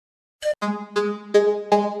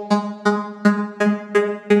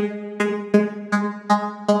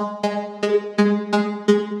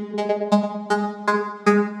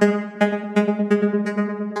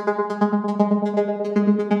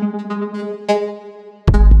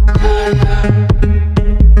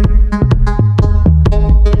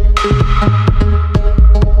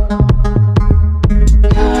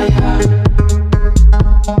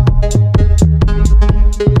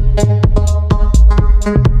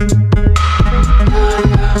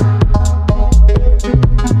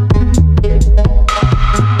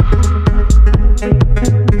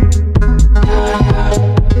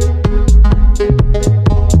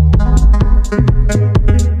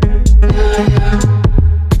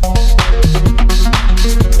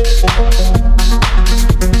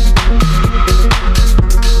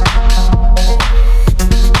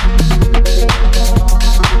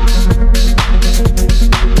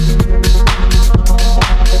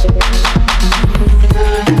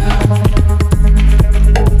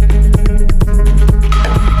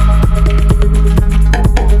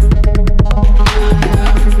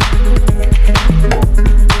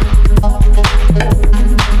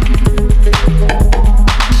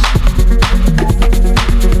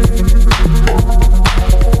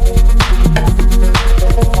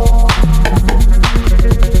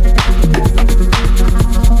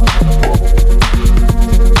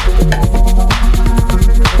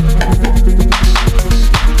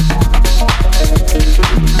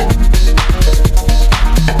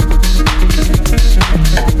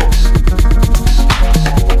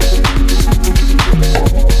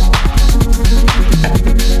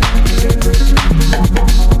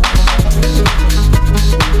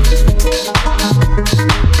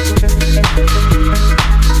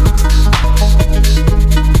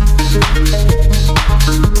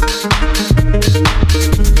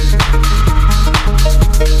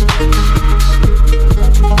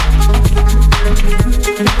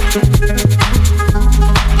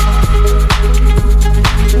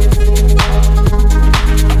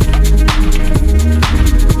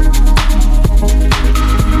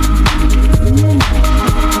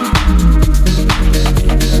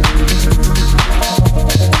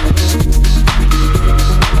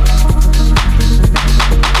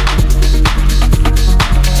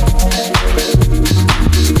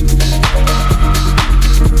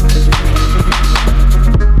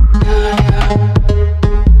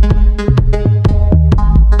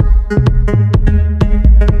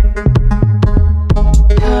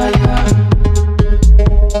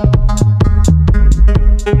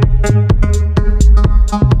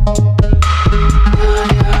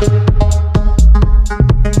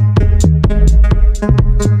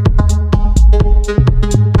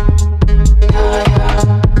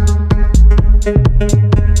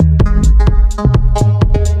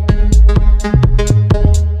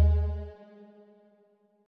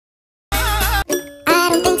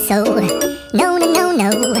so. No, no, no, no.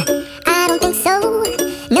 I don't think so.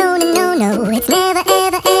 No, no, no, no. It's never,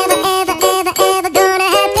 ever, ever, ever, ever, ever gonna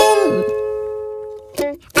happen.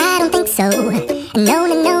 I don't think so. No,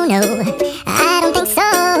 no, no, no. I don't think so.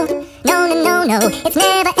 No, no, no, no. It's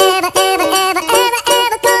never, ever, ever, ever, ever,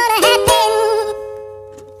 ever gonna happen.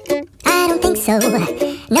 I don't think so.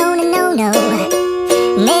 No, no, no, no.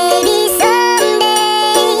 Maybe someday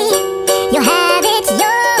you'll have it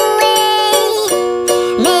your way.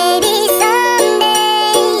 Maybe someday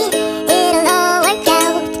it'll all work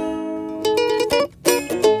out.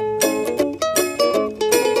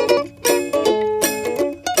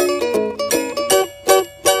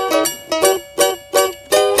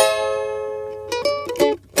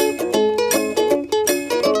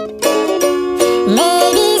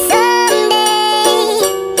 Maybe someday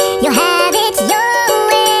you'll have it your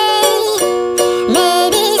way.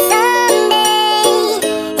 Maybe someday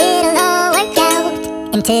it'll all work out.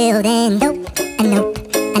 Until then, nope, a nope,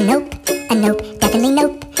 a nope, a nope, definitely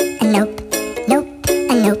nope, a nope, nope,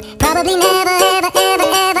 a nope. Probably never, ever, ever,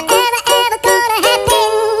 ever, ever, ever gonna happen.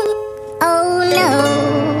 Oh no.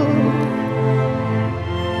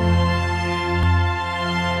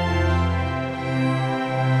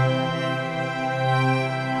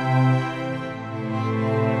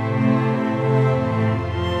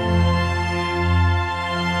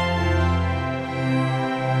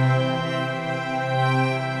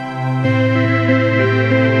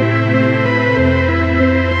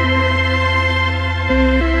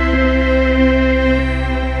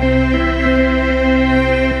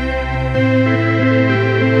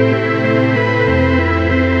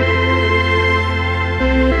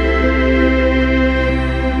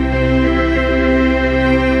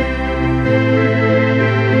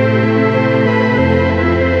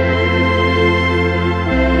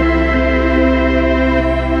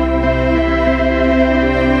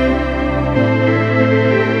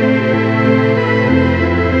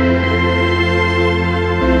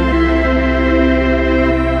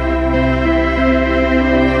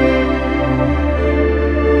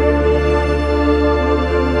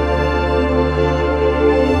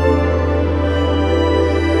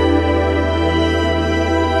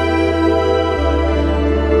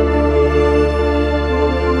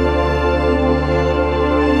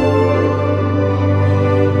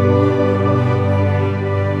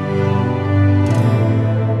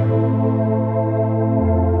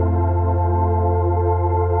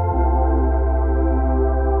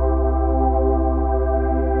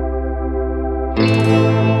 Thank